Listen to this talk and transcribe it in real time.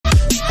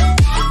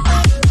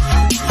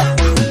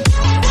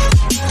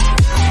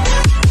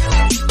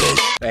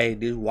Hey,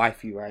 this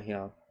wifey right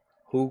here,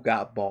 Who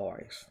Got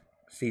Bars,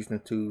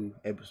 season 2,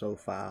 episode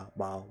 5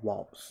 by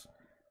Walkz.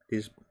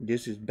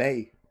 This is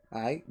Bae,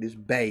 alright? This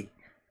Bae.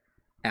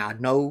 And I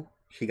know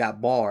she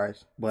got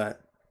bars, but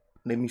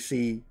let me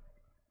see.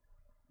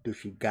 Do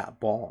she got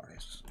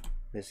bars?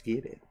 Let's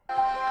get it.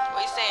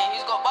 What you saying?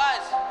 Who's got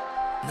bars?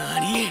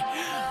 Nani?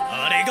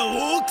 Arega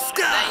Walkz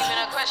ka? That even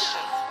a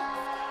question.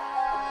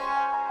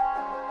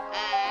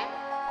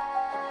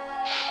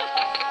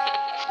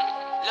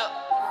 Look,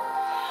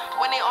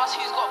 when they ask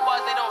who's got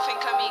bars, they don't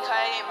think of me, cause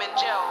I ain't been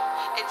jail.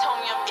 They tell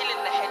me I'm ill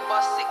in the head,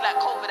 but sick like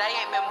COVID, I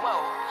ain't been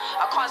well.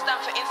 I can't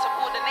stand for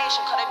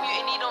insubordination, cause the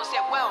mutiny don't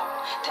sit well.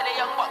 Tell a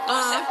young buck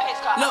don't set pace,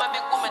 cause I'm a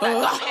big woman that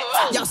got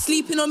hit. Y'all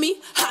sleeping on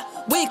me? Ha!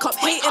 Wake up,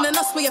 hating on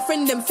us where your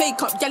friend them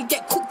fake up. Y'all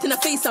get cooked in the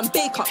face and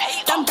bake up.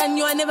 Damn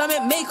Daniel, I never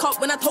meant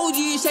makeup. When I told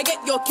you should get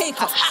your cake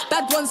up.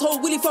 Bad ones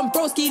hold Willie from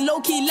Broski,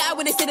 low-key lie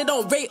when they say they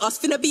don't rate us.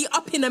 Finna be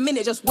up in a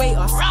minute, just wait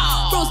us.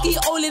 Broski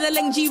all in a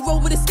Leng G roll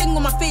with a sting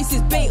on my face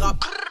is bait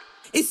up.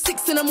 It's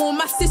 6 in the morning,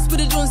 my sis with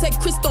the Jones said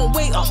Chris don't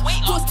wait up.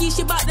 Broski,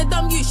 she bout the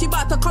dumb you, she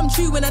bout to come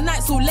true when the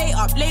night's all late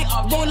up.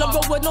 Roll a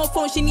roll with no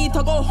phone, she need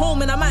to go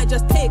home and I might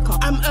just take her.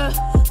 I'm a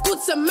good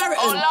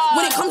Samaritan.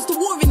 When it comes to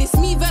warring, it's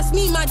me versus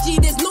me, my G,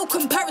 there's no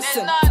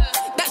comparison.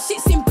 That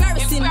shit's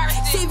embarrassing.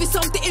 Save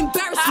yourself the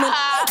embarrassment.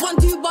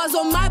 1-2 bars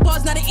on my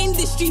bars, now the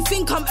industry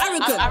think I'm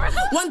arrogant.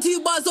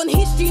 1-2 bars on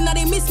history, now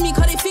they miss me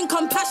cause they think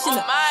I'm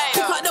passionate.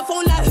 Pick up the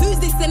phone like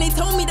who's this, and they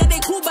tell me that they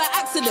call by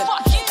accident.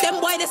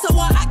 Them boy, that's how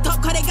I act up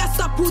cause they gassed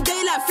up all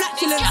day like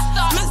flatulence.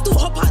 Man still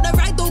hop out the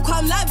ride, don't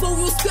come live, but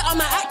real spit on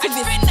my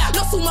activist.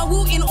 Lost all my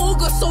will in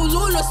August, so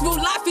lawless, real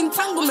life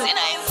entanglement.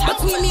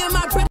 Between me and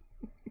my bread.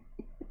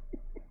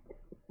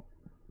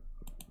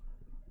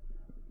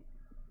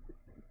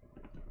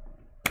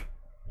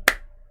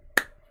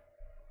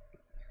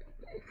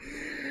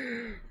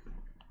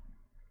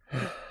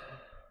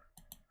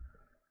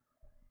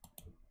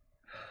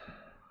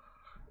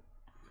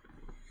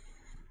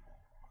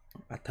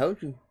 I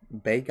told you,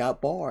 Bae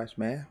got bars,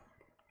 man.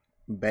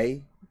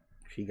 Bae,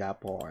 she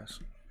got bars.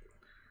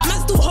 Man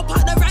still hop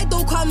out the ride,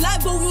 don't come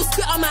live, but real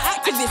spit on my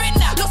activist.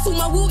 Lost all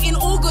my will in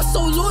August,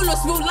 so lawless,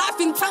 real life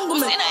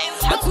entanglement.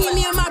 Between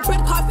me and my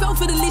bread car fell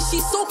for the list,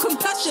 she's so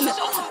compassionate.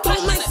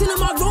 Don't mind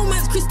cinema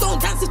romance, Chris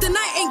don't dance if the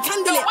night ain't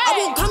candlelit. I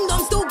won't come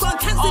down, still gonna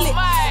cancel it.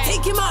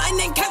 Take him out and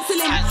then cancel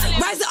him.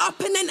 Rise it up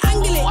and then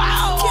angle it.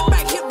 Hit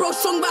back, hit bro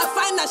strong, but I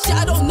find that shit,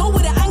 I don't know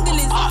where the angle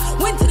is.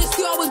 Went to the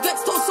studio, I was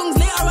vexed, told songs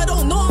later, I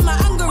don't know what my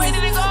anger is.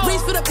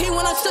 Race for the pain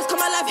when I'm stressed, cause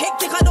my life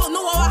hectic, I don't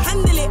know how I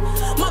handle it.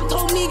 Mom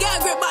told me get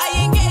a grip, but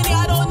I ain't getting it,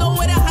 I don't know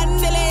where to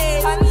handle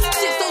it.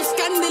 Shit's so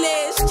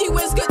scandalous. She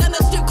was good and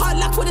the strip card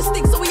lack with a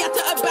stick, so we had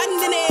to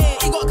abandon it.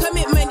 He got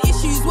commitment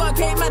issues, work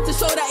great man to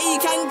show that he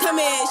can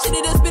commit.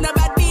 Should've just been a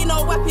bad bee,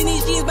 no whapping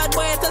his jeans, bad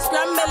boy had to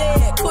scramble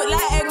it. Put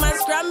like egg man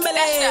scramble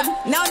it.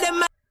 Now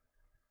them man.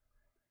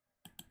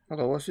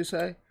 Hold on, what's she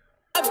say?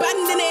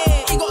 Abandon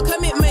it. He got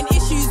commitment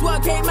issues,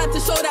 work great man to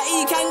show that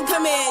he can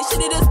commit.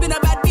 Should've just been a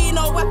bad bee,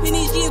 no whapping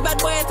his jeans, bad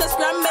boy had to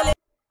scramble it.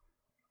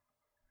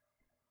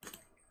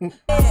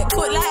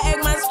 Put like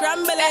egg man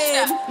scrambling.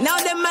 Now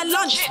them man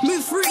lunch.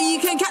 Move through you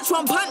can catch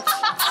one punch.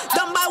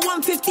 Done by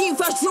 1:15,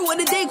 first rule of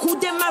the day, called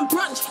them man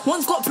brunch.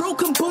 One's got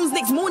broken bones,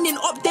 next morning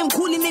up them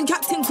calling in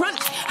Captain Crunch.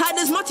 Had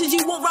as much as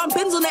you want round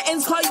bends on the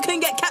ends, car you can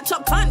get catch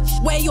up punch.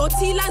 Where your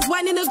T-lines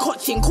whining and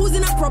cotching,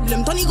 causing a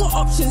problem. Donny got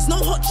options, no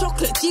hot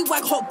chocolate,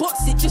 G-Wag hot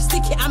box it, just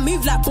stick it and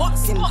move like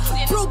boxing.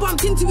 Bro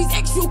bumped into his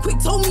ex real quick,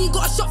 told me he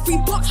got a shot 3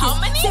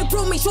 boxes. Said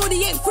bro make sure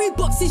they ain't 3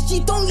 boxes, G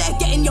don't let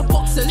get in your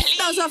boxes.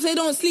 Down south they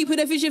don't sleep with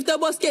a fish, if the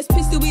boss gets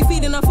pissed he'll be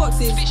feeding our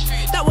foxes.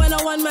 That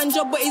wasn't a one-man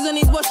job, but he's on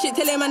his watch shit,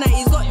 tell him man that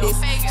he's got this.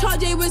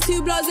 Charge A was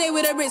too blasé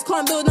with the bricks,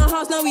 can't build no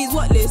house, now he's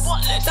whatless.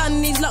 Done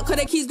his luck, cause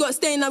the keys got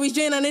stained, now he's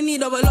draining the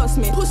need of a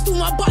locksmith. Pushed all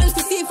my buttons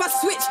to see if I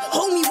switch.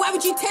 Homie, why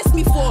would you test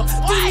me for?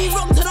 Do me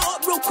wrong to the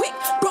up real quick.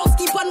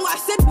 Broski bun what I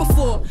said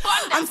before.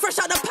 I'm fresh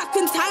out the pack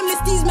and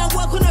timeless, these men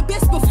work on the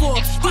best before.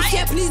 This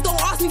year, please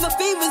don't ask me for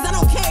favors, I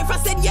don't care if I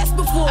said yes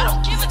before.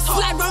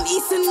 Slide round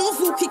east and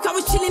north real quick, I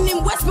was chilling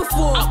in west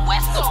before.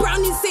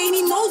 Brownie's saying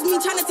he knows me,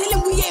 trying to tell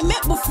him we ain't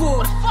met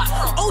before.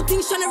 Old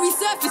things trying to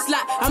resurface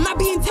like, am I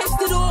being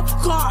tested or?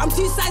 Car, I'm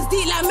 2 sides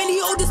deep like Millie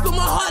Oldest, but my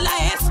heart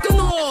like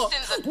Escanor.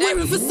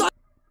 Wearing for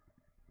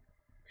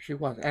She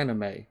watch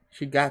anime.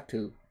 She got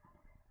to.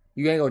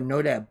 You ain't gonna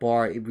know that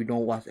bar if you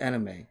don't watch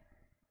anime.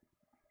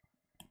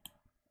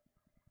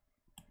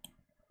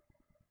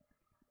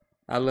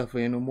 I love her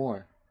even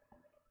more.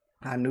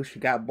 I knew she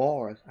got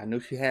bars. I knew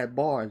she had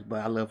bars,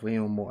 but I love her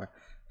even more.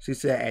 She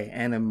said, "Hey,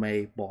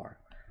 anime bar."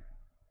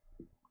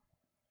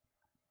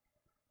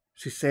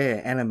 She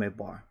said, "Anime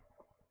bar."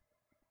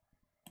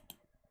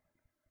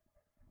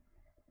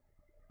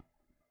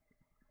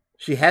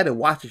 She had to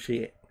watch the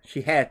shit.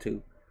 She had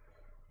to.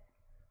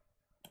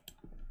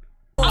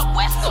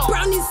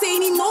 Brownie's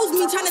saying he knows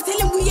me, trying to tell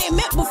him we ain't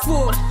met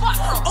before.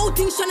 Old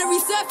things trying to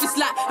resurface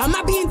like, am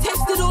I being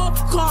tested or?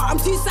 Car, I'm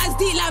 2 sides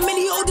deep like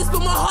Millie Oldest, but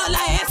my heart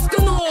like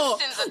Escanor.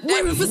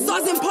 Wearing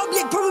facades in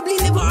public, probably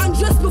never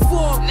undressed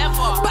before.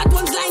 Bad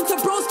ones lying to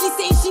broski,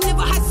 saying she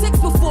never had sex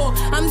before.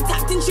 before. I'm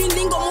tapped in, tuned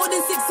in, got more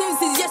than 6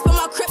 senses. Yes, but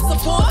my creps are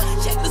 4.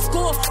 Check the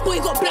score. Boy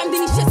got blamed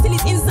in his chest till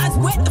his insides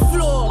wet the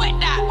floor. Wet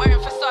that,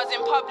 wearing facades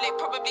in public.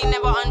 Probably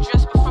never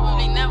undressed, but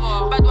probably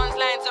never. Bad ones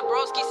lying to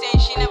broski saying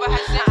she never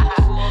had sex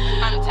before.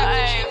 I'm tapped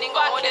in, tuned in,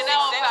 got more than 6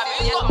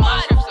 senses. Yes, but my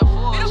creps are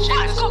 4.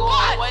 Check the score.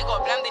 Boy got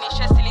blamed in his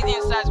chest till his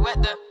insides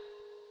wet the.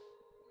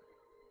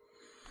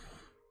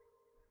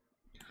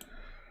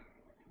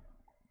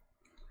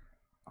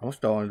 I'm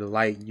starting to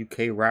like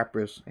UK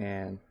rappers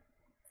and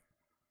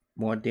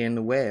more than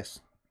the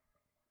West.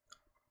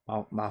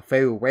 My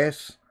favorite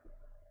West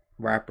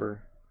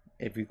rapper,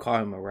 if you call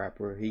him a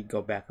rapper, he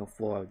go back and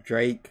forth.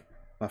 Drake.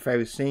 My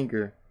favorite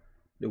singer,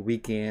 The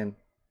Weeknd.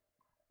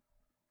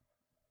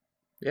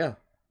 Yeah.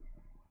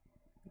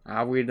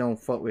 I really don't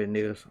fuck with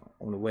niggas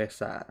on the West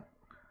side.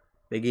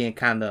 They getting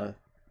kind of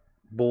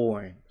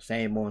boring.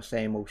 Same old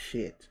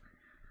shit.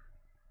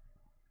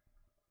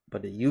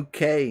 But the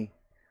UK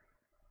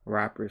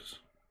rappers,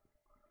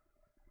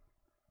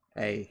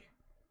 hey,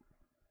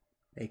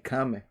 they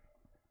coming.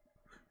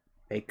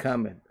 They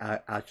coming.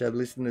 I just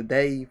listened to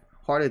Dave,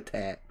 Heart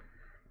Attack.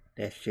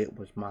 That shit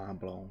was mind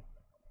blown.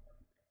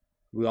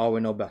 We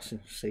already know about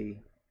C.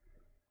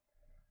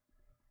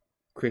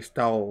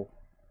 Cristale.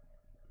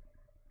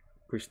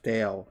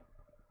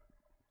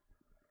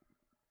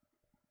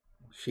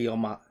 She on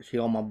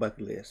my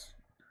bucket list.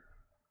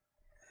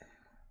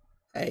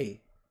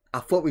 Hey, I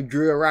fuck with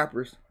drill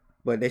rappers,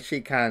 but that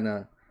shit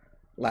kinda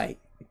like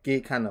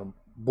get kinda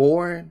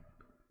boring.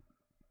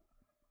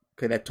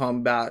 Cause they talking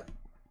about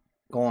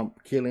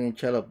killing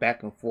each other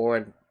back and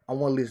forth. I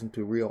wanna listen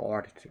to real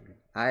artistry.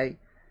 I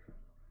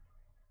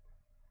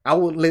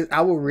would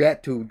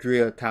react to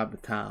drill time to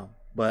time,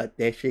 but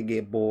that shit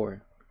get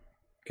boring.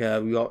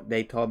 Cause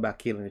they talk about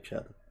killing each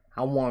other.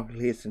 I want to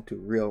listen to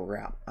real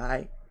rap,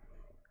 alright?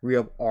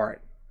 Real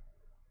art.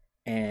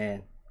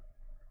 And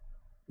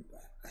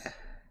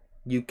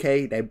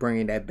UK, they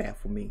bringing that back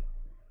for me.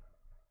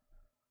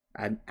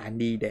 I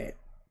need that.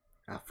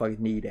 I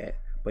fucking need that.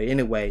 But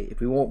anyway,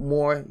 if you want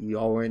more, you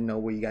already know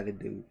what you got to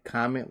do.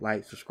 Comment,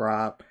 like,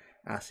 subscribe.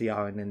 I'll see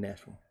y'all in the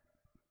next one.